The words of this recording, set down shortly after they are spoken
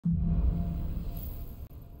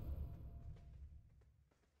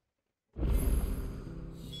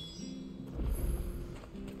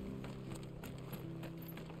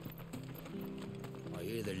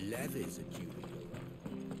The leathers are due to go.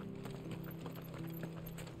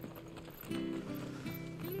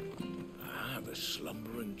 The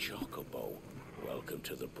slumbering chocobo. Welcome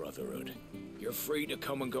to the Brotherhood. You're free to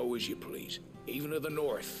come and go as you please, even to the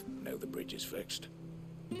north, now the bridge is fixed.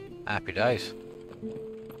 Happy days.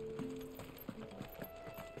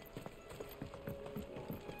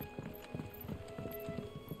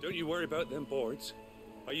 Don't you worry about them boards.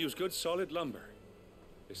 I use good solid lumber.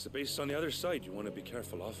 It's the base on the other side you want to be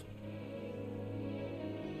careful of.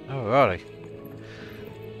 Alrighty.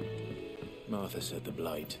 Martha said the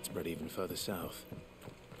blight had spread even further south,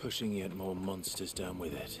 pushing yet more monsters down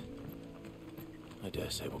with it. I dare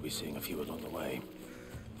say we'll be seeing a few along the way.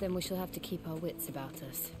 Then we shall have to keep our wits about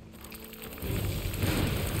us.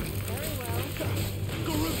 Very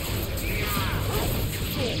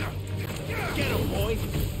well. Get him, boy!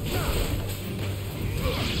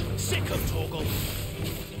 Sick of Torgal!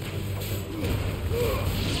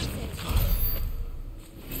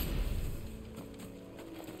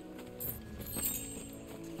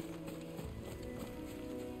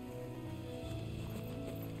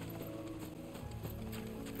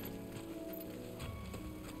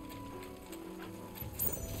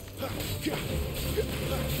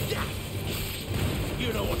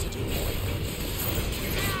 You know what to do, boy.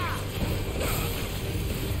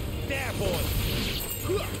 There, boy.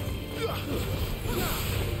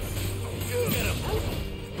 Get him.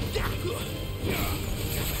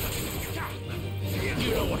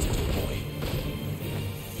 You know what to do, boy.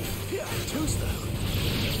 Too slow.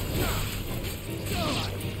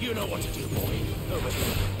 You know what to do, boy. Over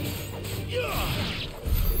here.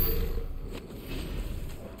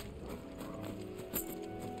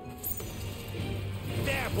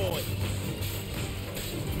 There, boy.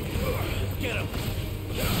 Get him.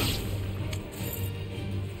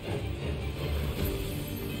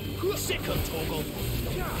 Sick of Torgal.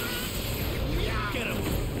 Get him.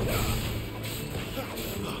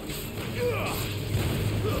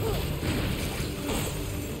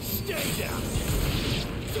 Stay down.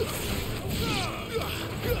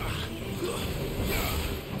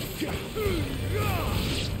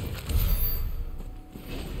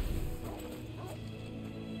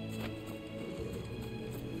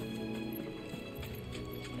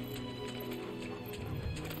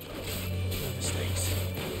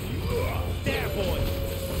 There, boy!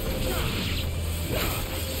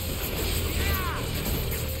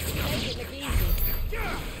 Take it, look easy.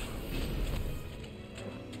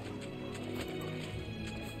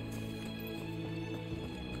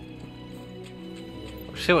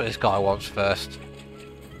 See what this guy wants first.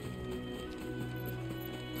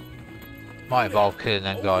 Might involve killing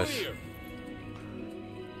them guys.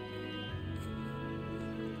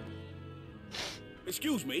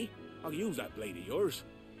 Excuse me, I'll use that blade of yours.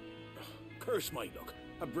 Curse my luck,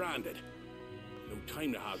 I'm branded. No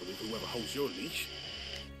time to haggle with whoever holds your leash.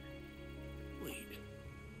 Wait,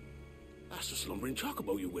 that's the slumbering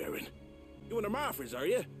chocobo you're wearing. You and the Marfors, are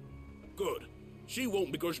you? Good. She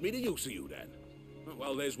won't begrudge me the use of you then.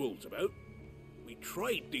 Well, there's wolves about. We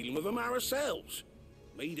tried dealing with them ourselves.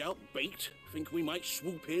 Made out baked, think we might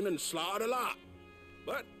swoop in and slaughter the lot.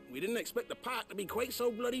 But we didn't expect the pack to be quite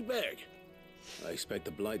so bloody big. I expect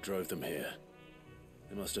the blight drove them here.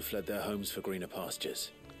 They must have fled their homes for greener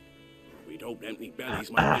pastures. We'd hoped empty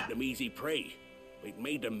bellies might make them easy prey. We'd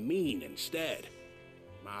made them mean instead.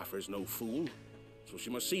 Martha's no fool, so she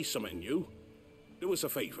must see something in you. Do us a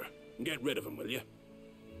favor and get rid of them, will you?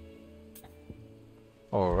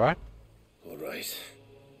 Alright. All right.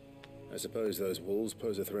 I suppose those wolves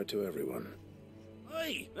pose a threat to everyone.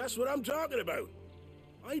 Aye, that's what I'm talking about.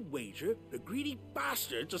 I'd wager the greedy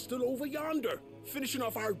bastards are still over yonder, finishing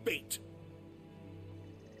off our bait.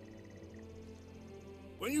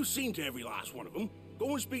 When you've seen to every last one of them, go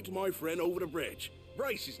and speak to my friend over the bridge.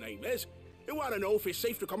 Bryce, his name is. He'll want to know if it's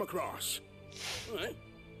safe to come across. All right,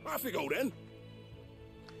 off you go then.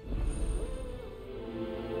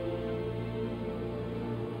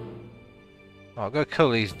 I'll go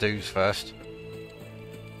kill these dudes first.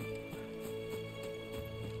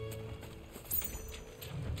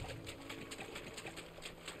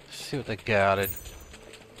 See what they're guarded.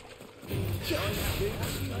 Get him!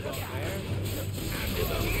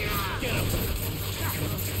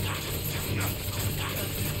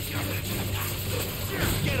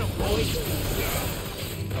 Get him, boy!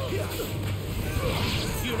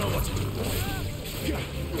 You know what to do, boy.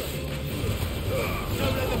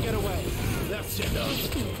 Don't let them get away. That's enough.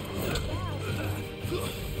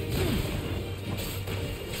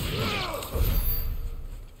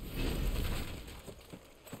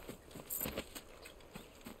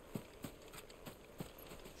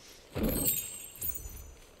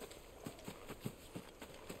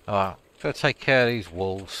 Alright, gotta take care of these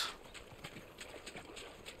wolves.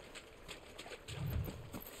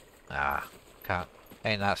 Ah, can't.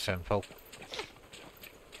 Ain't that simple.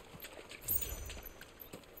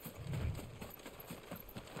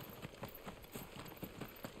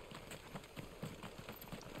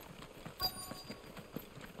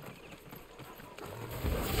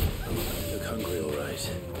 Look hungry, all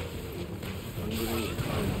right. Hungry.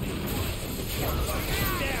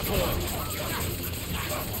 There, boy!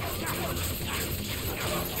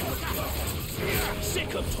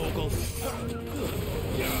 Sick of Toggle.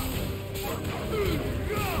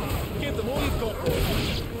 Give them all you've got, boy.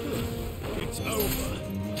 It's over.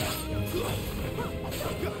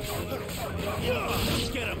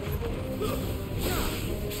 Get him.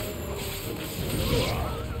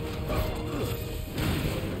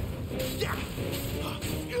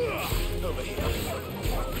 Over here.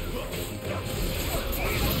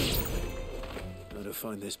 Gotta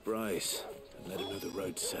find this Bryce and let him know the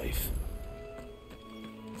road's safe.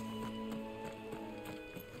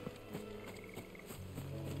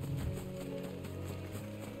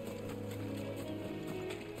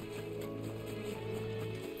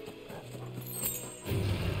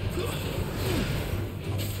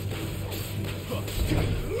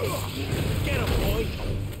 Get him, boy.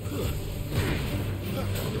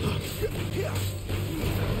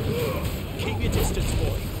 Keep your distance,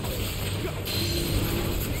 boy.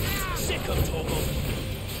 Sick of Toggle.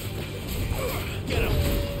 Get him.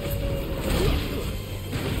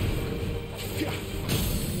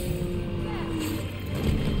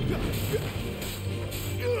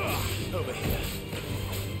 Over here.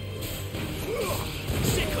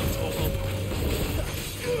 Sick of Toggle.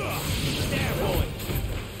 There, boy.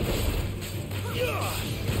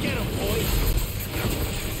 Get him, boy.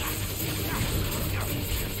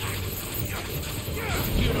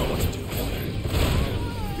 You know what to do, boy.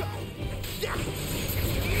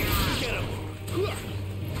 Get him.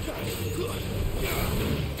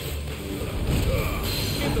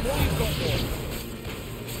 Give them all you've got, boy.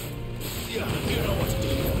 You know what to do,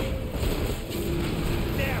 boy.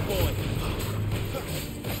 There, boy.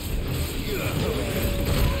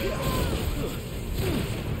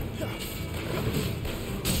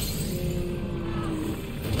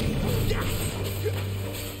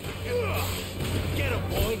 Get him,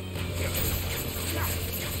 boy.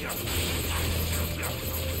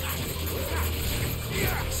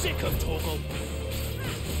 Sick of Toggle.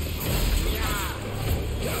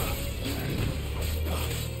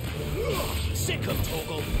 Sick of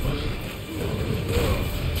Toggle.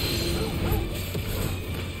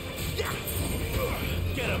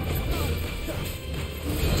 Get him.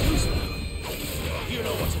 You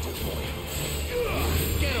know what to do, boy.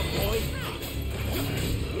 Get him, boy.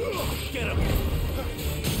 Get him.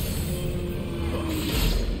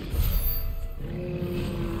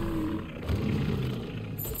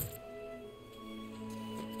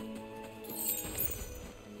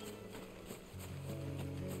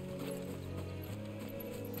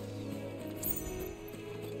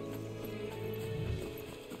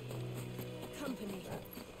 Company.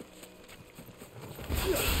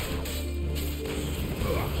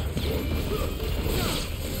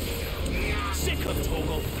 Sick of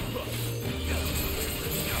Toggle.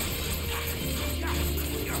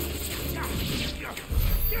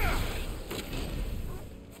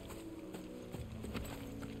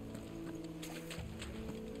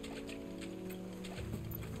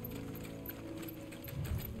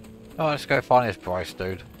 Oh, let's go find this Bryce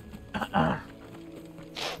dude. Wonder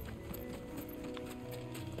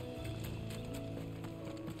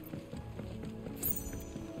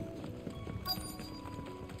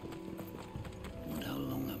how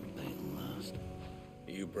long that battle lasts.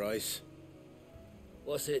 You, Bryce?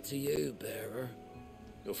 What's it to you, bearer?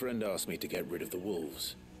 Your friend asked me to get rid of the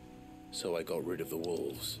wolves. So I got rid of the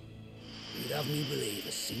wolves. You'd have me believe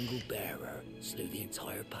a single bearer slew the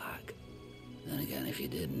entire pack. Then again, if you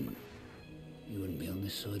didn't, you wouldn't be on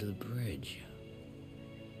this side of the bridge.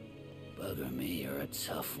 Bugger me, you're a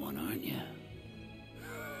tough one, aren't you?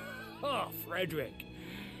 Oh, Frederick.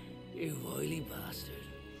 You wily bastard.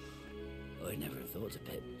 I'd never have thought to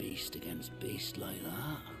pit beast against beast like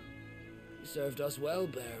that. You served us well,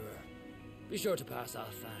 bearer. Be sure to pass our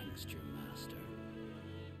thanks to your master.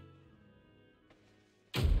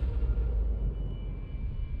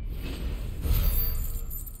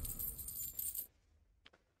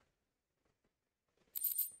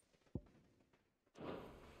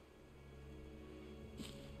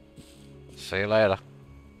 See you later.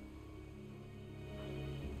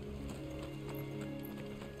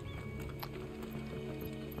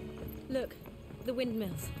 Look, the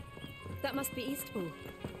windmills. That must be Eastpool.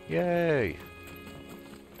 Yay!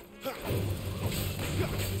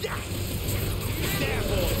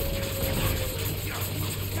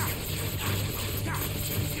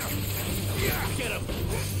 Get him!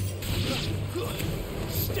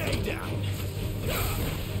 Stay down!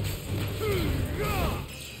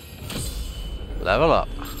 Level up.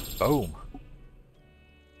 Boom.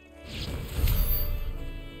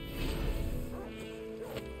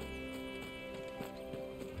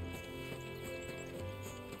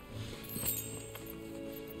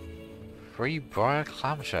 Three briar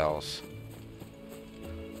clamshells.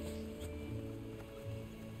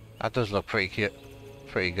 That does look pretty cute.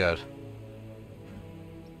 Pretty good.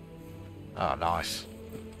 Oh, nice.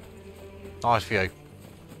 Nice view.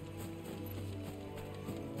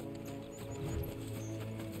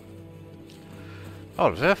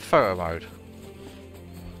 Oh, is there photo mode?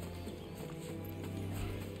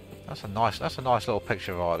 That's a nice little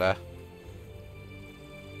picture right there.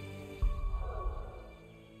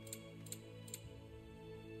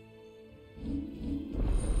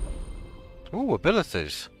 Ooh,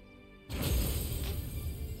 abilities.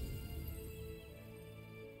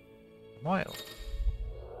 Might.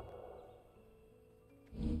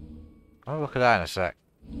 I'll look at that in a sec.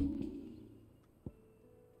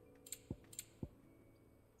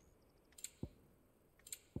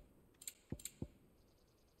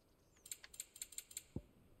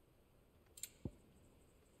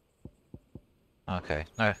 Okay,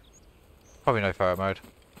 no. Probably no photo mode.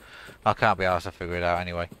 I can't be asked to figure it out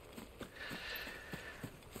anyway.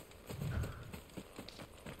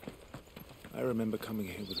 I remember coming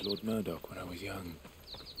here with Lord Murdoch when I was young.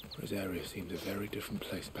 Rosaria seemed a very different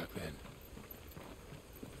place back then.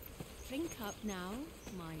 Drink up now,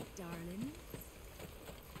 my darling.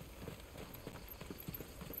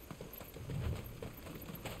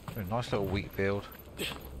 Ooh, nice little wheat field.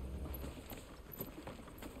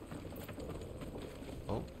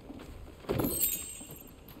 Oh.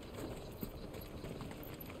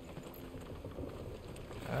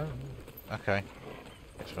 Okay.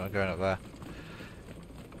 Guess we're not going up there.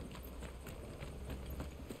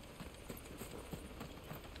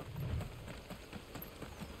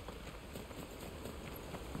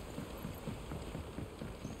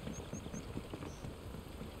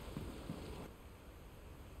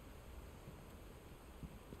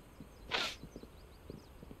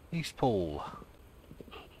 Eastpool.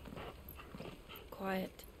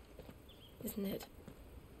 Quiet, isn't it?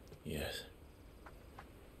 Yes.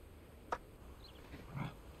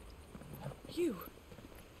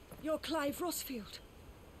 You're Clive Rossfield.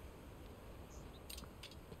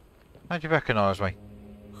 How'd you recognise me?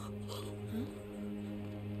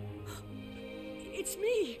 It's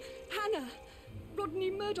me, Hannah,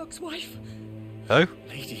 Rodney Murdoch's wife. Who?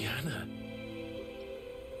 Lady Hannah.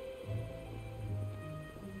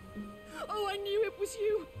 Oh, I knew it was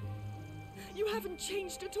you. You haven't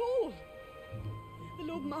changed at all. The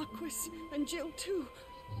Lord Marquis and Jill too.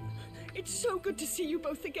 It's so good to see you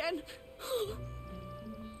both again.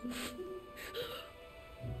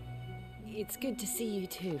 It's good to see you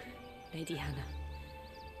too, Lady Hannah.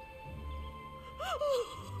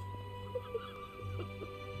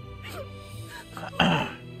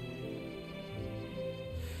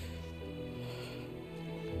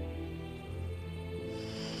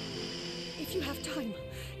 If you have time,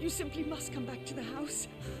 you simply must come back to the house.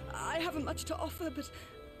 I haven't much to offer, but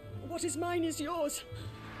what is mine is yours.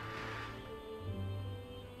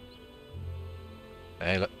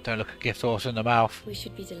 Hey, look, don't look a gift horse in the mouth. We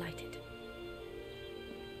should be delighted.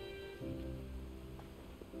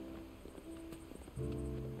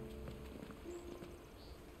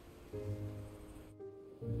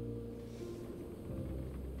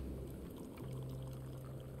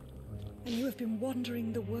 And you have been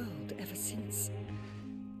wandering the world ever since.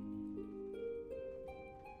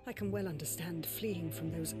 I can well understand fleeing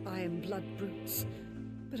from those iron blood brutes,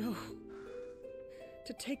 but oh,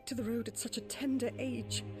 to take to the road at such a tender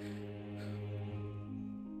age.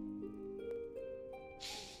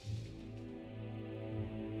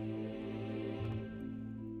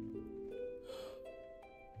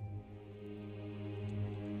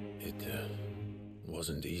 It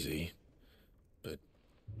wasn't easy, but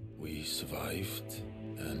we survived,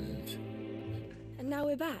 and now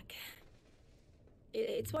we're back.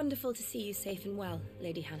 It's wonderful to see you safe and well,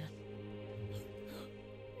 Lady Hannah.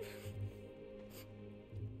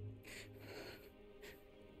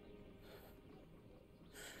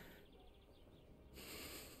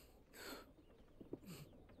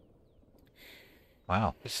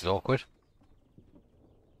 Wow, this is awkward.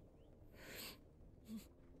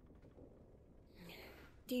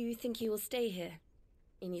 Do you think you will stay here?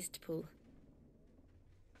 in Eastpool.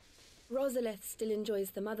 Rosalith still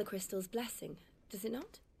enjoys the Mother Crystal's blessing, does it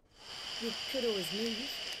not? We could always move.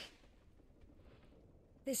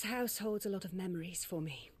 This house holds a lot of memories for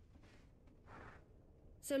me.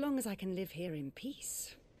 So long as I can live here in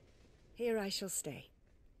peace, here I shall stay.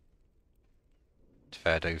 It's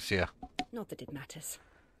fair dues, yeah. Not that it matters.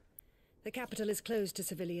 The capital is closed to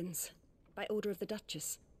civilians, by order of the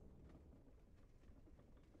Duchess.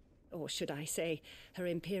 Or should I say, Her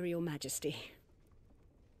Imperial Majesty.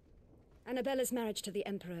 Annabella's marriage to the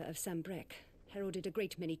Emperor of Sambrec heralded a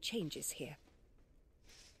great many changes here.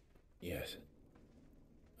 Yes.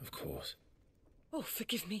 Of course. Oh,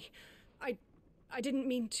 forgive me. I didn't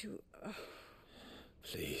mean to...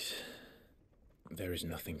 Please. There is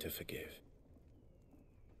nothing to forgive.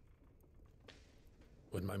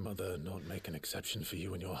 Would my mother not make an exception for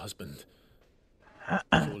you and your husband?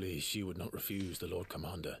 Surely she would not refuse the Lord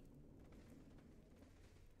Commander.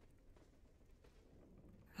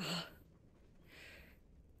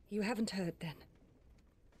 You haven't heard, then.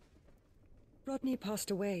 Rodney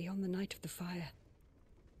passed away on the night of the fire.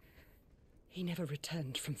 He never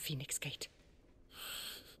returned from Phoenix Gate.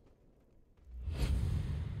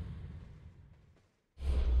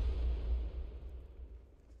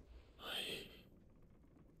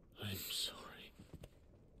 I'm sorry.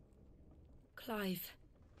 Clive.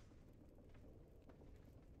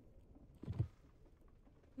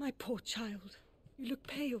 My poor child. You look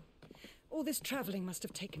pale. All this traveling must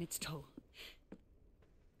have taken its toll.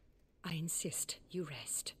 I insist you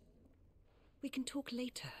rest. We can talk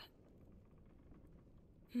later.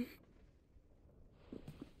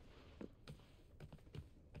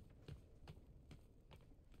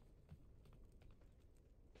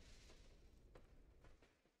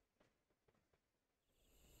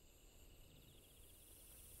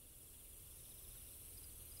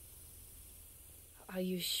 Are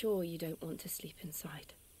you sure you don't want to sleep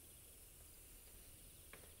inside?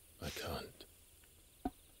 I can't.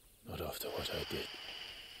 Not after what I did.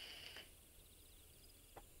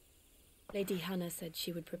 Lady Hannah said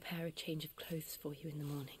she would prepare a change of clothes for you in the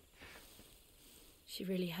morning. She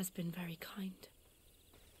really has been very kind.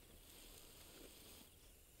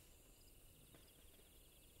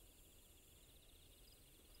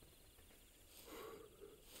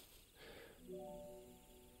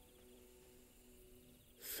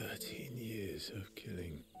 Years of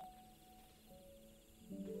killing.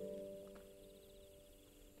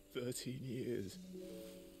 13 years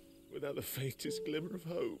without the faintest glimmer of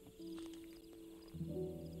hope.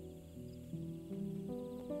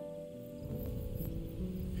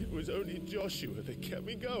 It was only Joshua that kept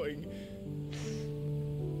me going.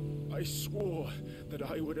 I swore that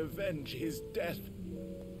I would avenge his death.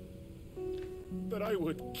 That I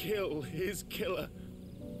would kill his killer.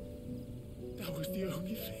 That was the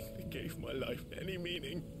only thing that gave my life any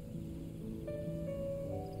meaning.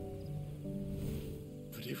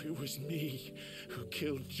 But if it was me who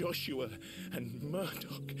killed Joshua and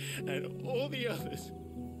Murdoch and all the others,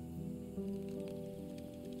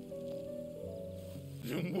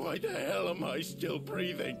 then why the hell am I still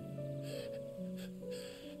breathing?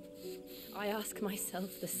 I ask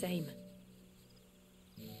myself the same.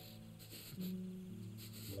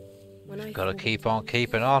 When I Gotta thought keep on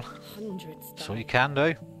keeping on. hundreds That's all died. you can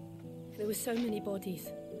do. There were so many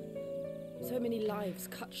bodies, so many lives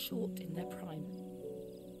cut short in their prime.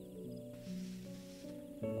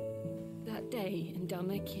 That day in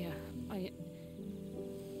Dalmekia,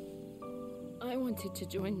 I wanted to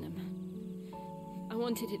join them. I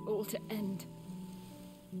wanted it all to end.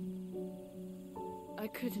 I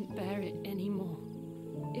couldn't bear it anymore.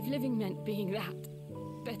 If living meant being that,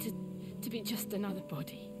 better to be just another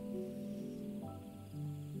body.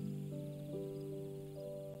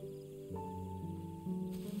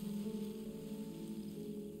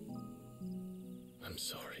 I'm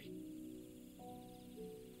sorry.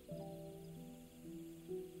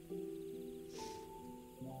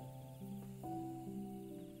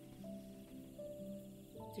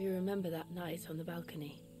 Do you remember that night on the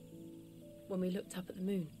balcony? When we looked up at the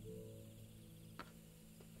moon?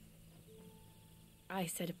 I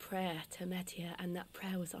said a prayer to Metia, and that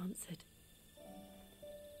prayer was answered.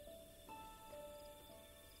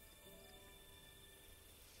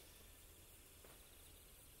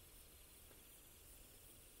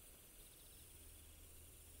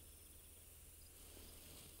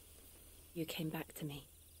 You came back to me.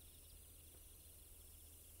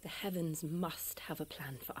 The heavens must have a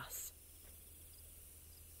plan for us.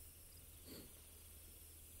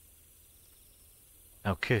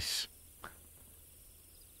 Now kiss.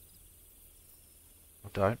 I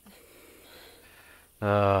don't.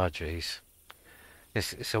 Oh, jeez.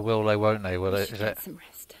 It's a will they, won't they? Will We it? should Is get it? some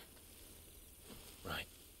rest. Right.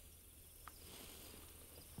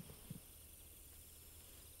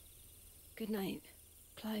 Good night,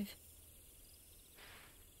 Clive.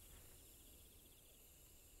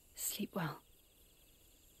 Sleep well.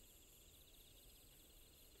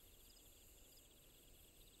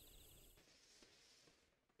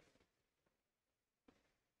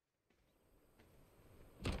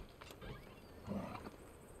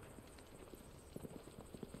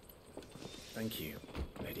 Thank you,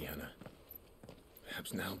 Lady Hannah.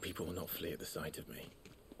 Perhaps now people will not flee at the sight of me.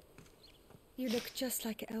 You look just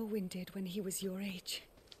like Elwyn did when he was your age.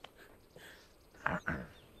 How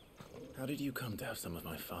did you come to have some of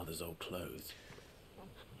my father's old clothes?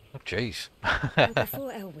 Oh, jeez. Well,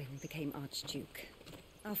 before Elwyn became Archduke,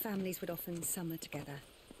 our families would often summer together.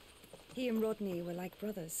 He and Rodney were like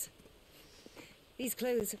brothers. These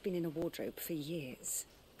clothes have been in a wardrobe for years,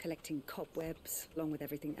 collecting cobwebs along with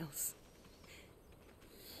everything else.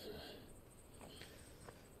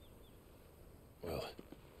 Well,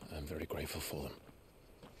 I'm very grateful for them.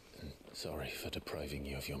 And sorry for depriving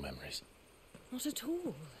you of your memories. Not at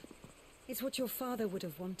all. It's what your father would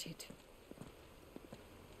have wanted.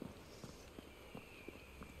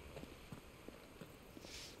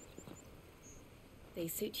 They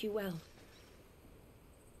suit you well.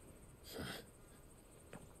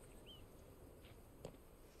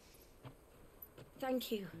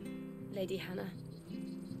 Thank you, Lady Hannah.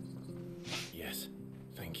 Yes,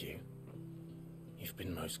 thank you. You've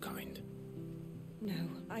been most kind. No,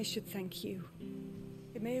 I should thank you.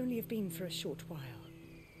 It may only have been for a short while,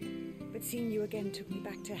 but seeing you again took me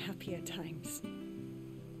back to happier times.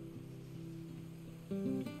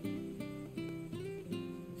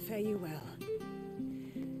 Fare you well,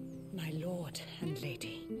 my lord and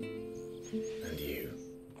lady. And you,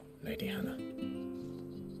 Lady Hannah.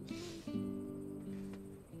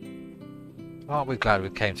 Aren't we glad we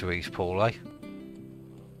came to East Paul, eh?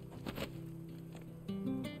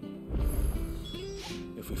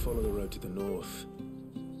 If we follow the road to the north,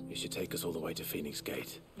 it should take us all the way to Phoenix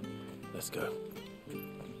Gate. Let's go.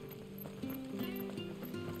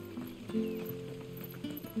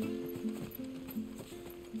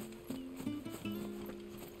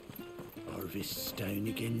 Harvest's down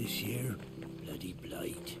again this year. Bloody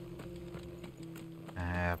blight.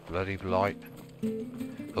 Ah, bloody blight.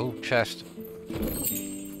 Oh, chest. Not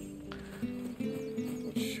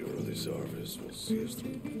sure this harvest will see us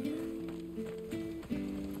through winter.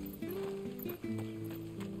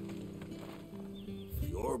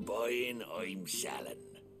 You're buying, I'm selling.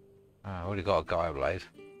 I already got a Gaia blade.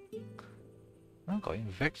 I've got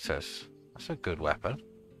Invictus. That's a good weapon.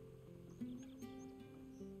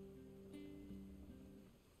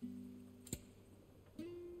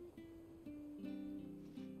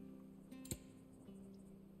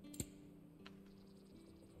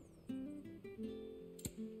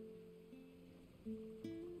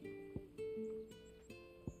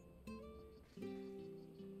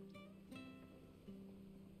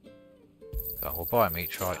 So we'll buy them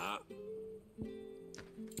each, right?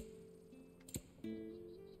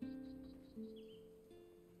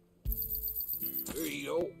 Here you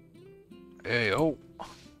go. Hey, oh.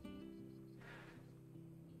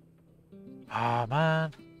 Ah,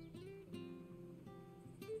 man.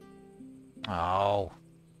 Oh.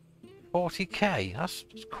 40k? That's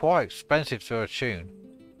quite expensive to attune.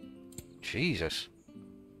 Jesus.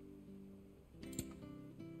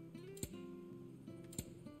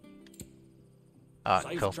 Alright,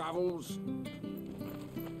 Safe cool. travels.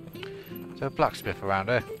 Is there a blacksmith around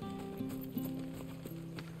here?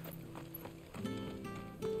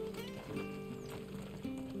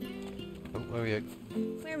 Oh, where are you?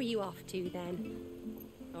 Where are you off to then?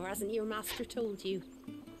 Or hasn't your master told you?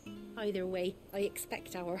 Either way, I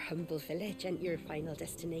expect our humble village ain't your final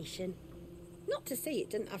destination. Not to say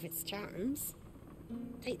it didn't have its charms.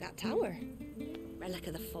 Take that tower. Relic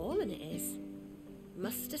of the Fallen it is.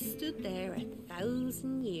 Must have stood there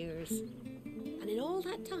 1,000 years. And in all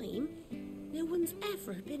that time, no one's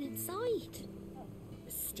ever been inside.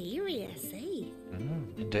 Mysterious, eh?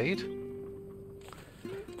 Indeed.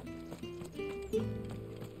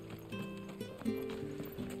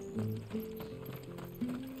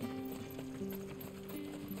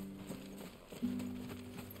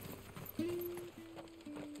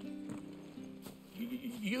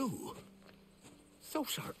 You?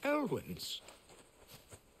 Those are Elwyn's.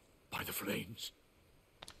 By the flames.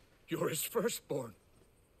 You're his firstborn.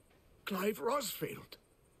 Clive Rosfield.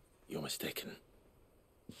 You're mistaken.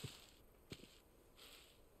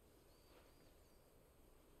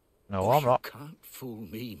 No, I'm not. You can't fool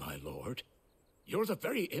me, my lord. You're the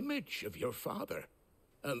very image of your father.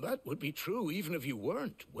 And that would be true even if you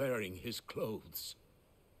weren't wearing his clothes.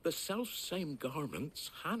 The self-same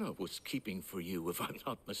garments Hannah was keeping for you, if I'm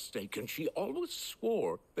not mistaken. She always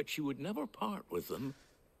swore that she would never part with them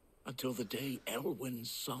until the day Elwyn's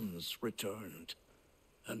sons returned.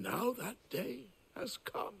 And now that day has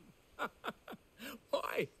come.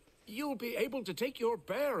 Why, you'll be able to take your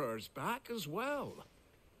bearers back as well.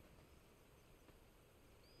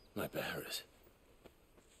 My bearers?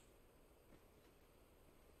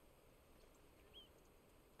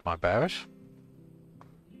 My bearers?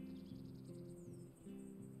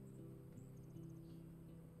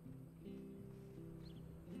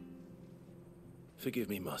 Forgive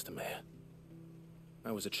me, Master Mayor.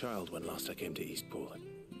 I was a child when last I came to Eastpool.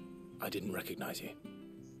 I didn't recognize you.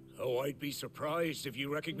 Oh, I'd be surprised if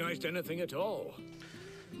you recognized anything at all.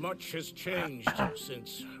 Much has changed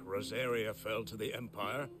since Rosaria fell to the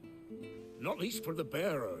Empire. Not least for the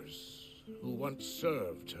bearers, who once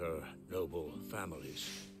served her noble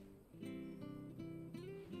families.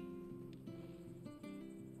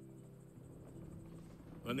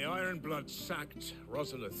 When the Ironbloods sacked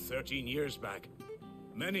Rosalith 13 years back,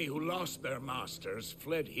 many who lost their masters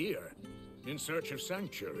fled here in search of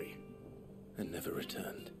sanctuary. And never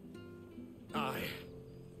returned. Aye.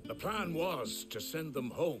 The plan was to send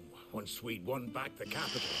them home once we'd won back the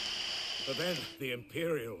capital. But then the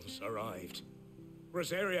Imperials arrived.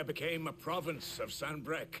 Rosaria became a province of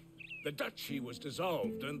Sanbreque. The duchy was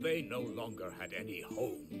dissolved, and they no longer had any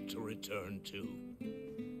home to return to.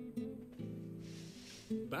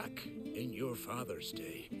 Back in your father's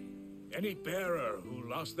day, any bearer who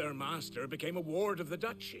lost their master became a ward of the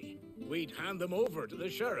duchy. We'd hand them over to the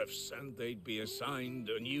sheriffs, and they'd be assigned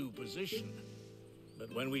a new position.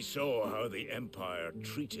 But when we saw how the Empire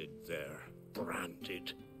treated their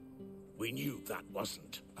branded, we knew that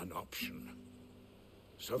wasn't an option.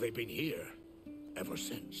 So they've been here ever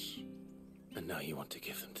since. And now you want to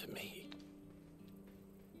give them to me?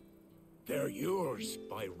 They're yours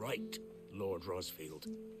by right, Lord Rosfield.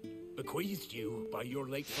 Bequeathed you by your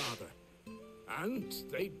late father. And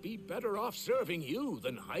they'd be better off serving you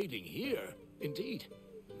than hiding here. Indeed,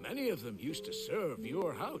 many of them used to serve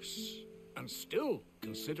your house, and still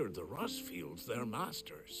considered the Rosfields their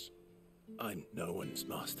masters. I'm no one's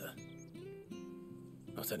master.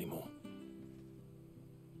 Not anymore.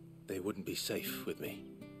 They wouldn't be safe with me.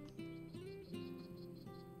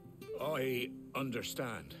 I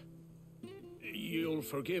understand. You'll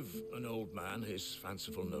forgive an old man his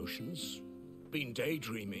fanciful notions. Been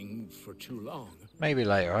daydreaming for too long. Maybe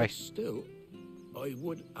later, eh? Still, I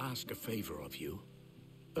would ask a favor of you.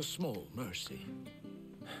 A small mercy.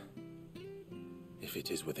 If it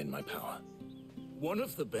is within my power. One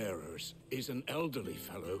of the bearers is an elderly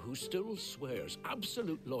fellow who still swears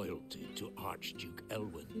absolute loyalty to Archduke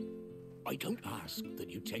Elwyn. I don't ask that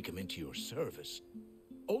you take him into your service,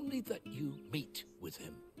 only that you meet with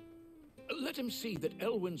him. Let him see that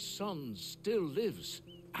Elwyn's son still lives,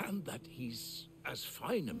 and that he's as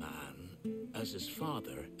fine a man as his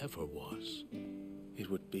father ever was. It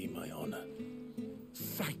would be my honor.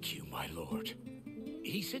 Thank you, my lord.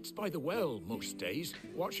 He sits by the well most days,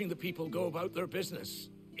 watching the people go about their business.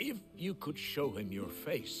 If you could show him your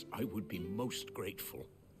face, I would be most grateful.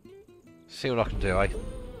 See what I can do, eh?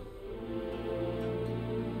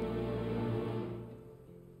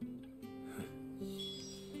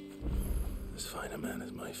 As fine a man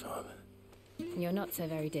as my father. You're not so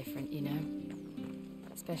very different, you know.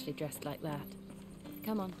 Especially dressed like that.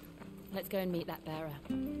 Come on, let's go and meet that bearer.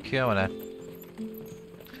 Come on then.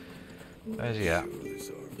 Where's he at?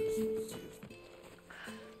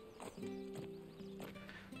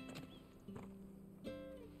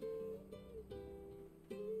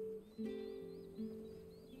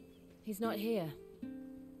 He's not here.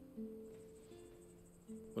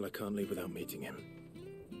 Well, I can't leave without meeting him.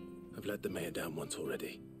 I've let the mayor down once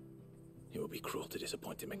already. It will be cruel to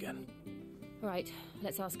disappoint him again. Right,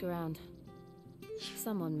 let's ask around.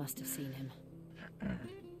 Someone must have seen him.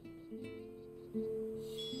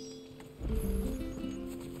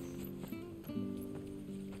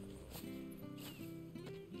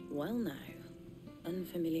 Well now,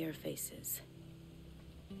 unfamiliar faces.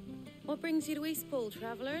 What brings you to Eastpool,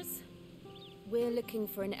 travellers? We're looking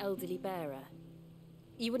for an elderly bearer.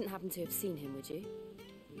 You wouldn't happen to have seen him, would you?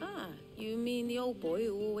 Ah, you mean the old boy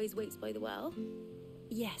who always waits by the well?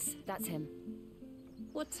 Yes, that's him.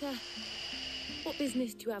 What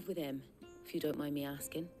business do you have with him, if you don't mind me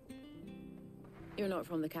asking? You're not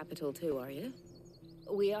from the capital too, are you?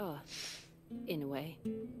 We are, in a way.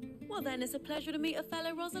 Well then, it's a pleasure to meet a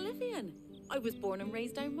fellow Rosalithian. I was born and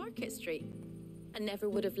raised down Market Street, and never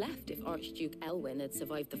would have left if Archduke Elwyn had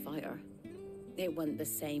survived the fire. It wasn't the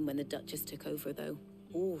same when the Duchess took over, though.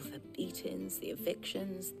 All the beatings, the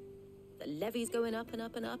evictions, the levies going up and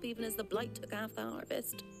up and up, even as the blight took half the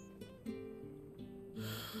harvest.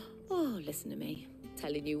 Oh, listen to me,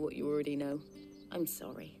 telling you what you already know. I'm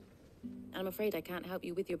sorry. I'm afraid I can't help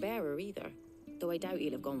you with your bearer either, though I doubt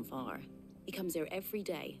he'll have gone far. He comes here every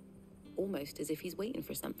day, almost as if he's waiting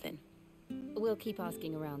for something. We'll keep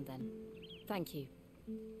asking around then. Thank you.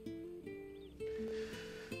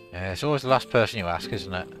 Yeah, it's always the last person you ask,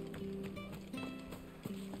 isn't it?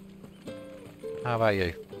 How about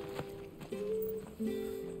you?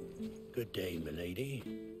 Good day, milady.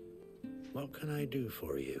 What can I do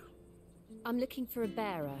for you? I'm looking for a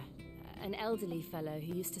bearer, an elderly fellow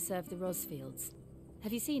who used to serve the Rosfields.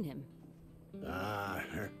 Have you seen him? Ah,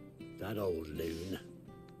 that old loon.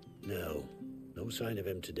 No sign of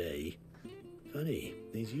him today. Funny,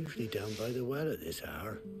 he's usually down by the well at this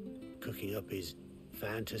hour, cooking up his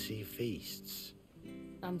fantasy feasts.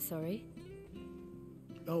 I'm sorry?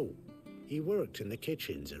 Oh, he worked in the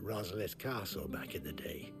kitchens at Rosalith Castle back in the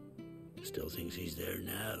day. Still thinks he's there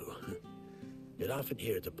now. You'd often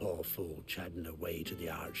hear the poor fool chatting away to the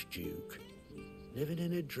Archduke. Living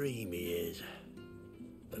in a dream he is.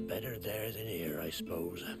 But better there than here, I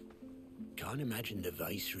suppose. Can't imagine the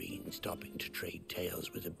Vicereine stopping to trade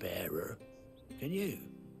tales with a bearer. Can you?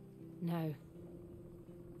 No.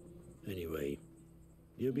 Anyway,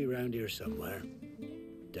 you'll be round here somewhere.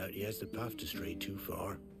 Doubt he has the path to stray too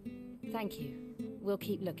far. Thank you. We'll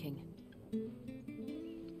keep looking.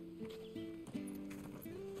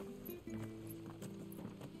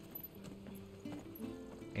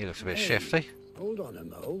 He looks a bit shifty. Hold on a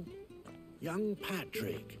mo. Young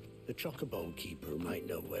Patrick, the chocobo keeper, might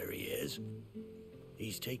know where he is.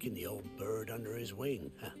 He's taken the old bird under his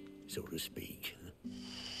wing, so to speak.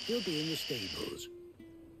 He'll be in the stables.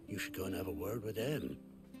 You should go and have a word with him.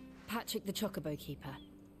 Patrick the chocobo keeper.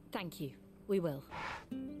 Thank you. We will.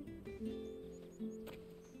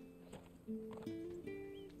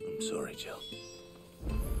 I'm sorry, Jill,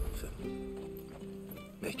 for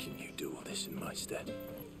making you do all this in my stead.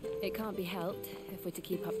 It can't be helped if we're to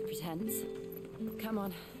keep up the pretense. Come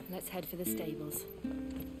on, let's head for the stables.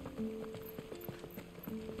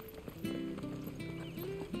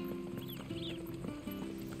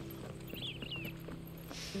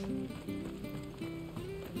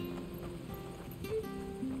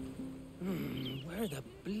 Where the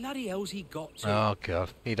bloody hell's he got to? Oh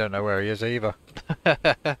god, he don't know where he is either.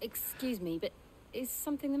 Excuse me, but is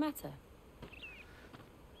something the matter?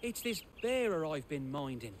 It's this bearer I've been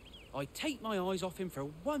minding. I take my eyes off him for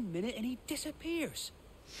 1 minute and he disappears.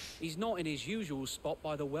 He's not in his usual spot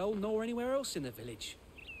by the well, nor anywhere else in the village.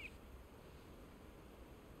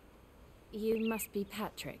 You must be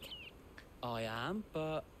Patrick. I am,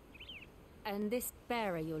 but... And this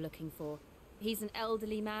bearer you're looking for, he's an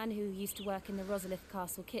elderly man who used to work in the Rosalith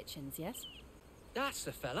Castle kitchens, yes? That's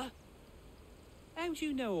the fella. How'd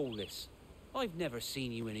you know all this? I've never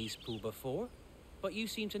seen you in Eastpool before, but you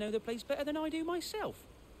seem to know the place better than I do myself.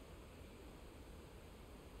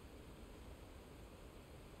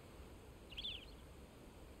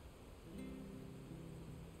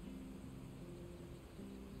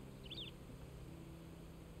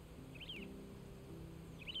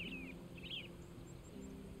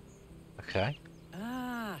 Okay.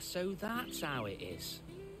 Ah, so that's how it is.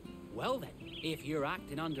 Well then, if you're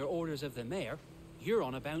acting under orders of the mayor, you're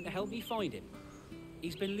on about to help me find him.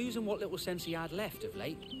 He's been losing what little sense he had left of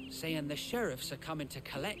late, saying the sheriffs are coming to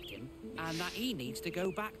collect him and that he needs to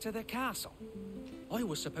go back to the castle. I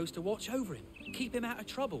was supposed to watch over him, keep him out of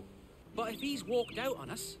trouble. But if he's walked out on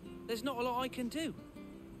us, there's not a lot I can do.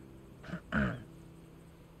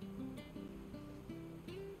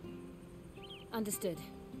 Understood.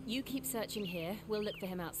 You keep searching here, we'll look for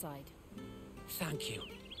him outside. Thank you.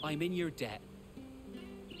 I'm in your debt.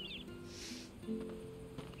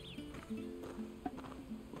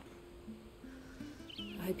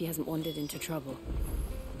 I hope he hasn't wandered into trouble.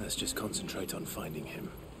 Let's just concentrate on finding him.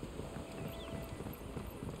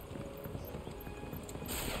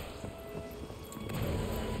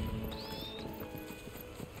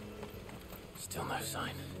 Still no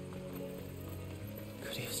sign.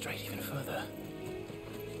 Could he have strayed even further?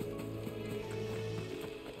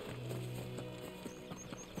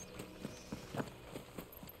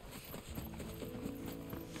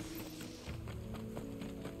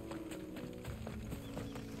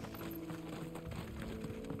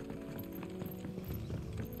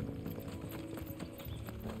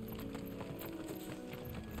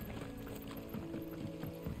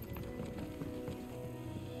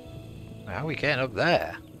 How are we getting up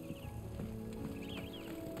there?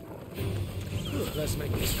 Let's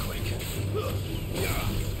make this quick.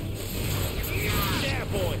 There,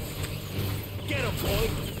 boy! Get him, boy!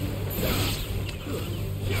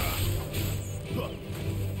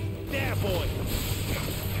 There, boy!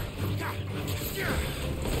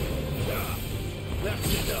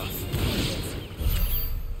 That's enough.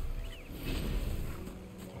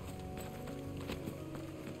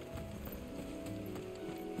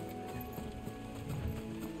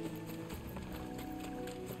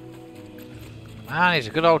 Man, he's a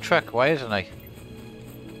good old trek away, isn't he?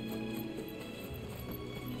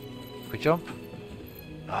 We jump?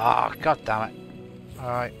 Ah, god damn it.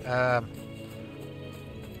 Alright,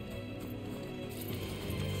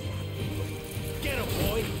 Get him,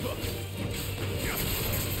 boy!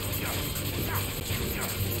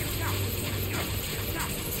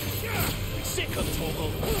 Sick of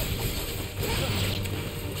Toggle!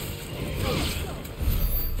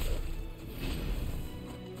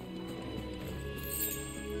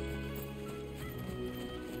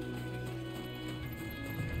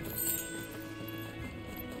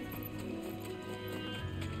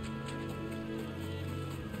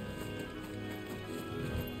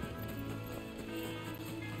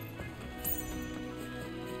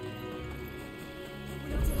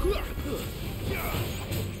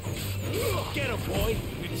 Get him, boy!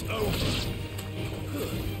 It's over!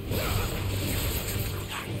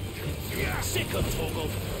 Sick of Toggle!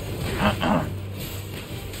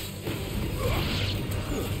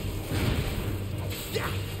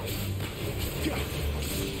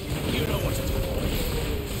 You know what to do, boy.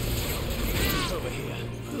 Over here.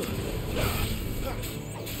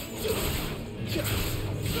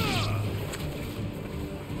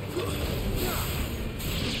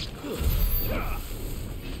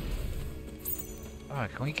 oh,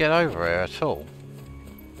 can we get over here at all?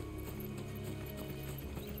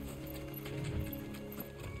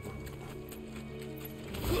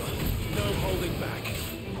 No holding back.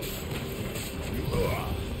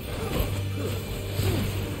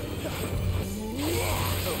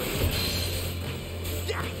 Over here.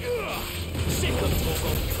 Sick of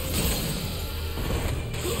Toggle.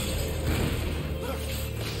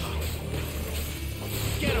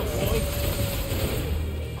 Get him, boy.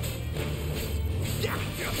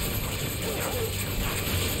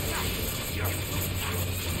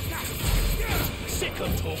 Sick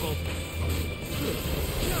of Toggle.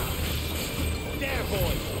 There,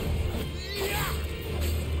 boy.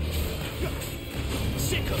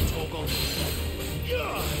 Sick of Toggle.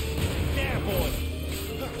 There, boy.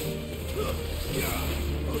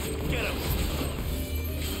 Get him.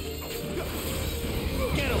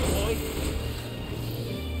 Get him, boy.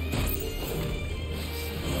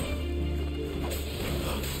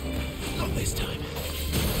 Not this time.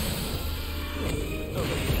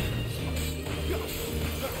 Over here.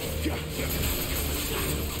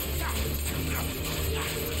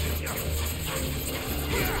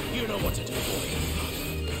 You know what to do, boy.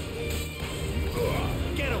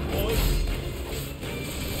 Get him, boy.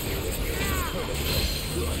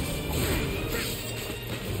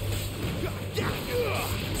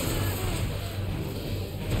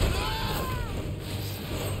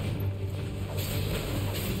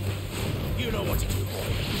 You know what to do, boy.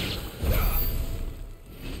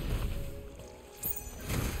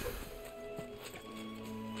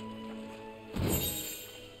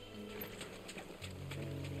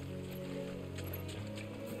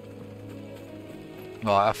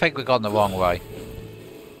 Right, I think we've gone the wrong way.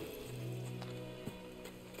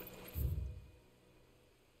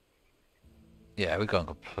 Yeah, we've gone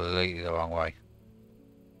completely the wrong way.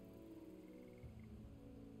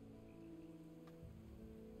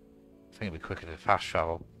 I think it'd be quicker to fast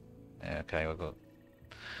travel. Yeah, okay, we'll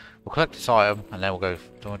collect this item and then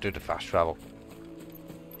we'll do the fast travel.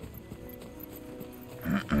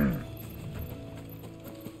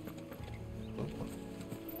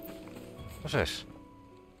 What's this?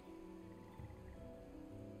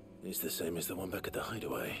 It's the same as the one back at the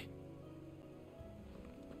hideaway.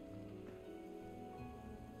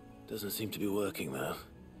 Doesn't seem to be working, though.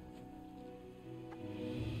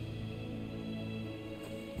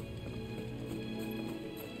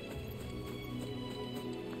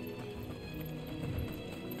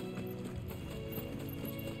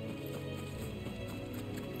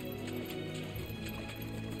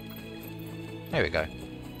 There we go.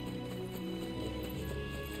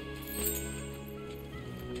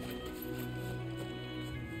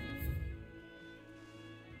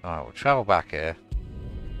 Alright, we'll travel back here.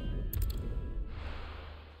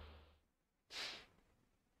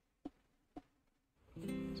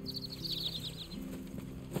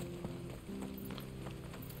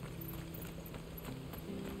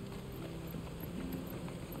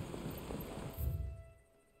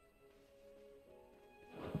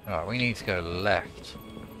 Right, we need to go left.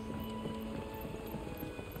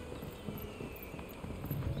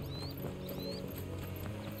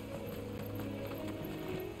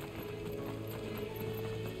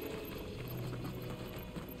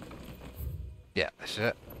 Yeah, this is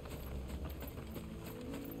it.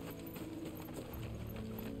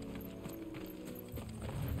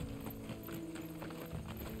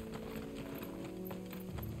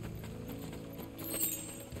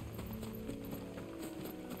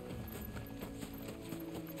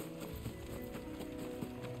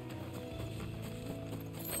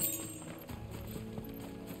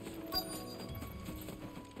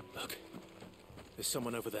 Look, there's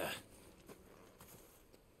someone over there.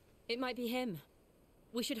 It might be him.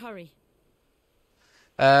 We should hurry.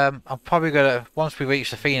 I'm probably gonna, once we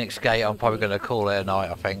reach the Phoenix Gate, I'm probably gonna call it a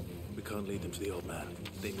night, I think. We can't lead them to the old man.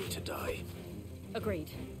 They need to die. Agreed.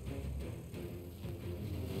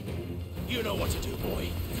 You know what to do, boy.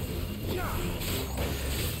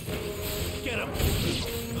 Get him.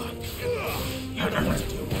 You know what to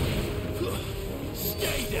do.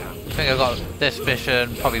 Stay down. I think I've got this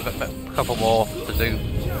mission, probably a couple more to do.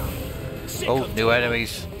 Oh, new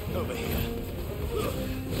enemies. Over here.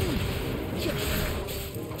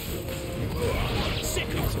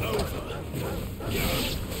 Sickle's over.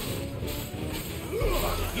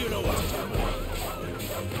 You know what to do.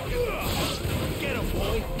 Get him,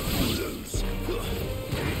 boy. Lose.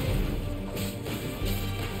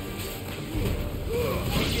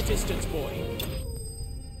 Keep your distance, boy.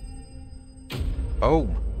 Oh,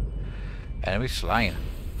 enemy slain.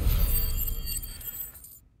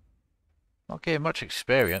 Not getting much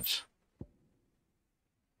experience.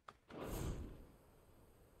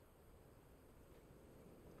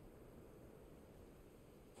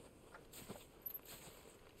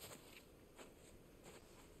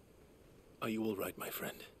 Are you all right, my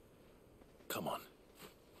friend? Come on.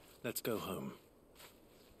 Let's go home.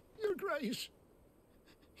 Your Grace,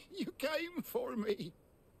 you came for me.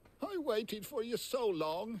 I waited for you so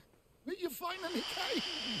long, but you finally came.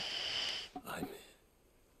 I'm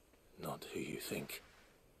not who you think.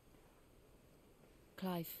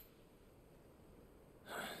 Clive.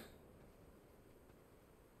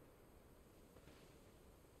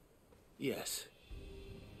 Yes.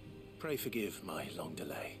 Pray forgive my long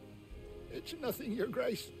delay. It's nothing, Your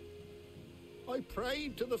Grace. I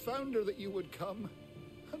prayed to the Founder that you would come,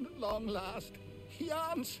 and at long last, he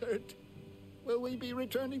answered. Will we be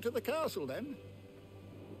returning to the castle, then?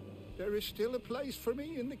 There is still a place for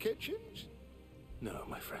me in the kitchens? No,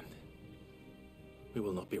 my friend. We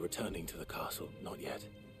will not be returning to the castle, not yet.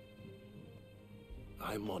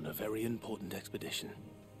 I'm on a very important expedition,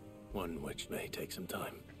 one which may take some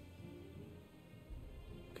time.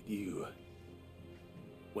 Could you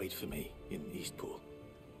wait for me in Eastpool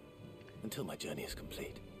until my journey is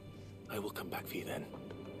complete? I will come back for you then.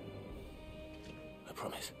 I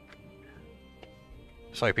promise.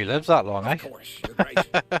 So hope he lives that long, eh? Of course, Your Grace.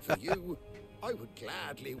 For you, I would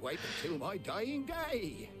gladly wait until my dying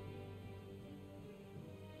day.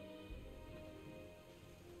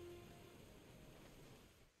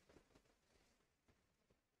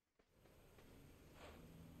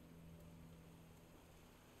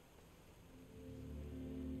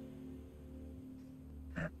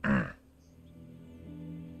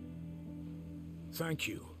 Thank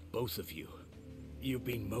you, both of you. You've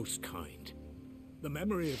been most kind. The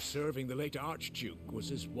memory of serving the late Archduke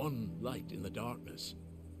was as one light in the darkness,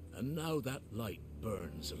 and now that light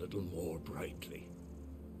burns a little more brightly.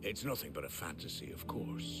 It's nothing but a fantasy, of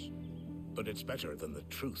course, but it's better than the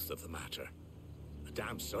truth of the matter. A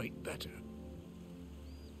damn sight better.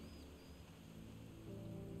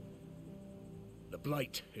 The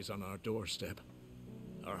blight is on our doorstep.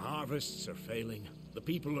 Our harvests are failing. The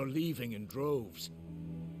people are leaving in droves.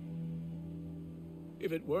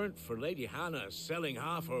 If it weren't for Lady Hannah selling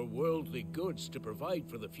half her worldly goods to provide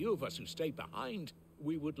for the few of us who stayed behind,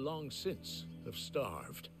 we would long since have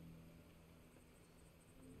starved.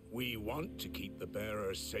 We want to keep the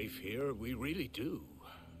bearers safe here, we really do.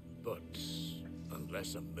 But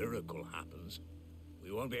unless a miracle happens,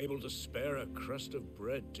 we won't be able to spare a crust of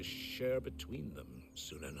bread to share between them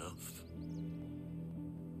soon enough.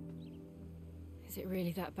 Is it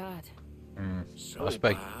really that bad? So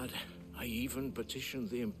bad, I even petitioned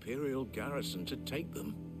the Imperial garrison to take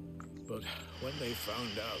them. But when they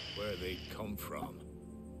found out where they'd come from,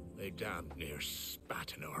 they damn near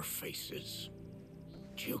spat in our faces.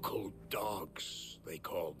 Ducal dogs, they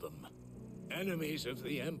called them. Enemies of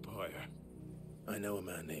the Empire. I know a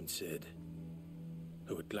man named Sid,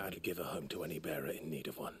 who would gladly give a home to any bearer in need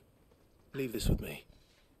of one. Leave this with me.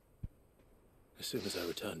 As soon as I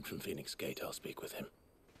return from Phoenix Gate, I'll speak with him.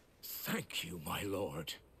 Thank you, my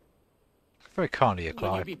lord. Very kind of you, Will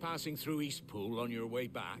Clive. you be passing through Eastpool on your way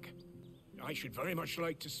back? I should very much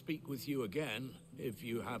like to speak with you again, if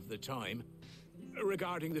you have the time,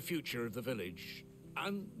 regarding the future of the village,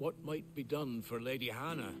 and what might be done for Lady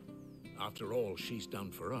Hannah. After all she's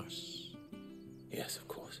done for us. Yes, of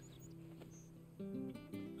course.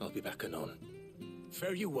 I'll be back anon.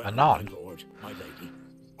 Fare you well, Anon? my lord, my lady.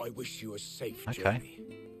 I wish you a safe Okay. journey.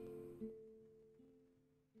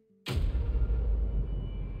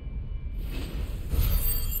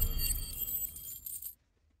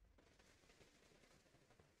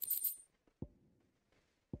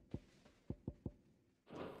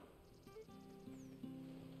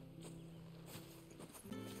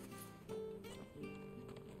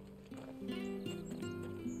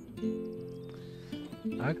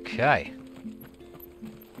 Okay.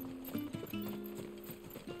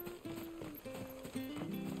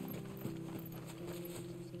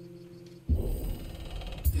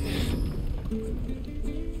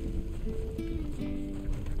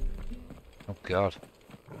 Oh God.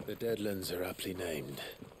 The Deadlands are aptly named.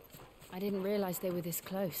 I didn't realize they were this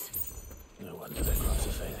close. No wonder their crops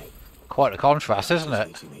are failing. Quite a contrast, isn't it?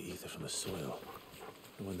 Leaching the ether from the soil.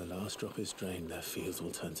 And when the last drop is drained, their fields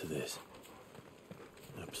will turn to this.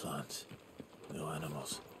 No plants, no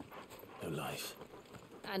animals, no life.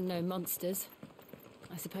 And no monsters.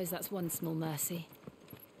 I suppose that's one small mercy.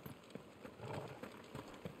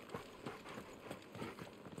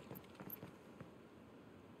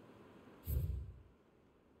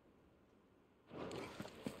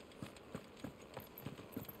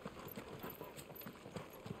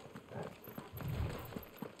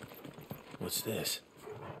 What's this?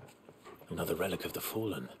 Another relic of the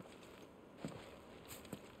fallen.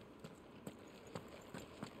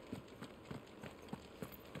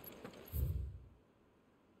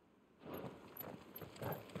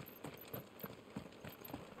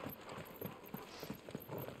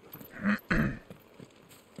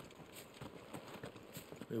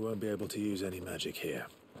 We won't be able to use any magic here.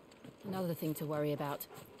 Another thing to worry about.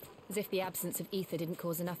 As if the absence of ether didn't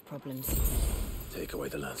cause enough problems. Take away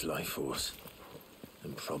the land's life force,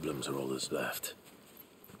 and problems are all that's left.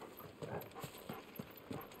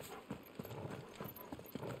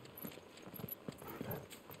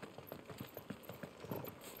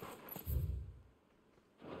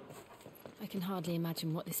 I can hardly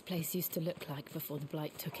imagine what this place used to look like before the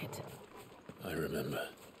Blight took it. I remember.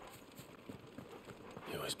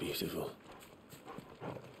 It was beautiful.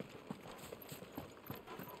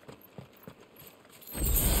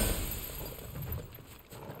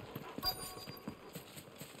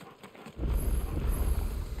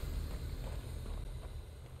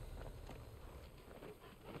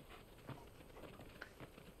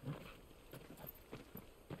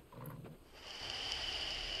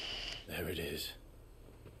 There it is.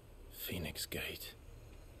 Phoenix Gate.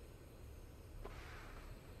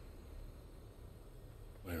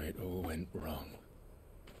 Where it all went wrong.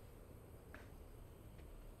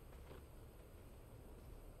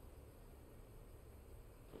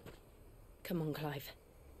 Come on, Clive.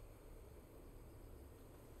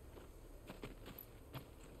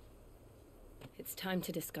 It's time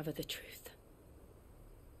to discover the truth.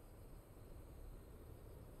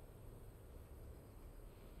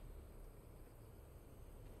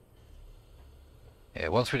 Yeah,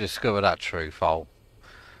 once we discover that truth, I'll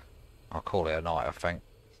call it a night. I think.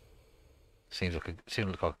 Seems like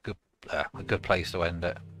a good place to end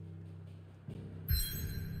it.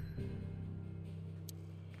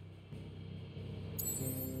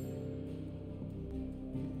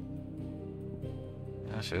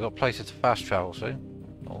 Yeah, so we've got places to fast travel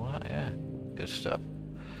soon. All that, yeah, good stuff.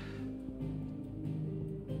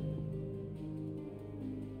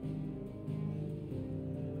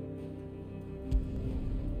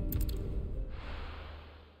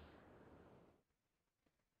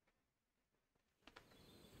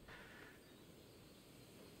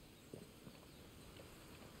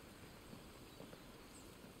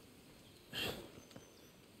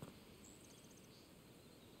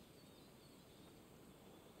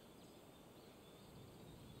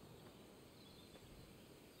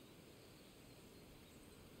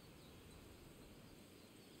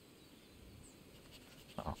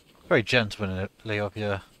 Very gentlemanly of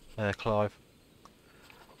you, Clive.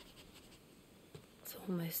 It's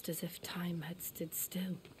almost as if time had stood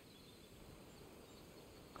still.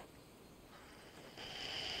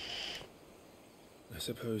 I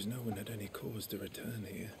suppose no one had any cause to return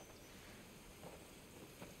here.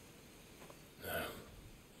 No.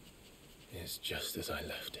 It's just as I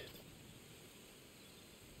left it.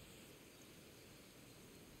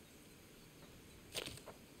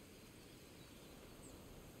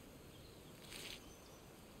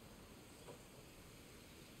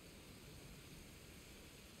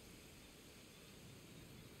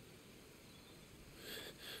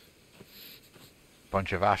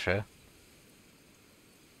 Bunch of ash here.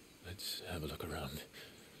 Let's have a look around.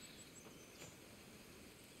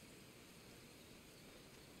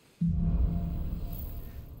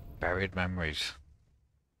 Buried memories.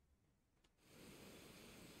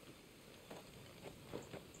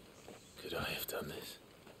 Could I have done this?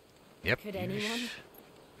 Yep. Could anyone?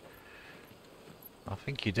 I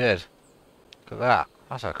think you did. Look at that.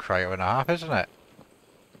 That's a crater and a half, isn't it?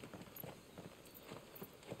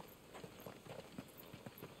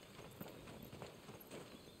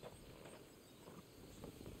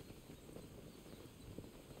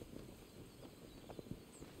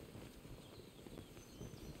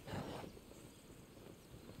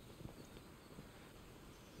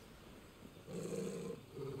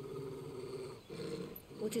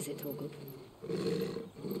 What is it, Torgal?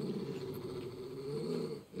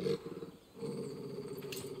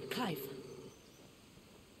 Clive.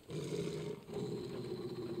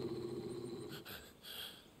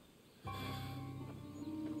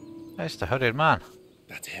 It's the hooded man.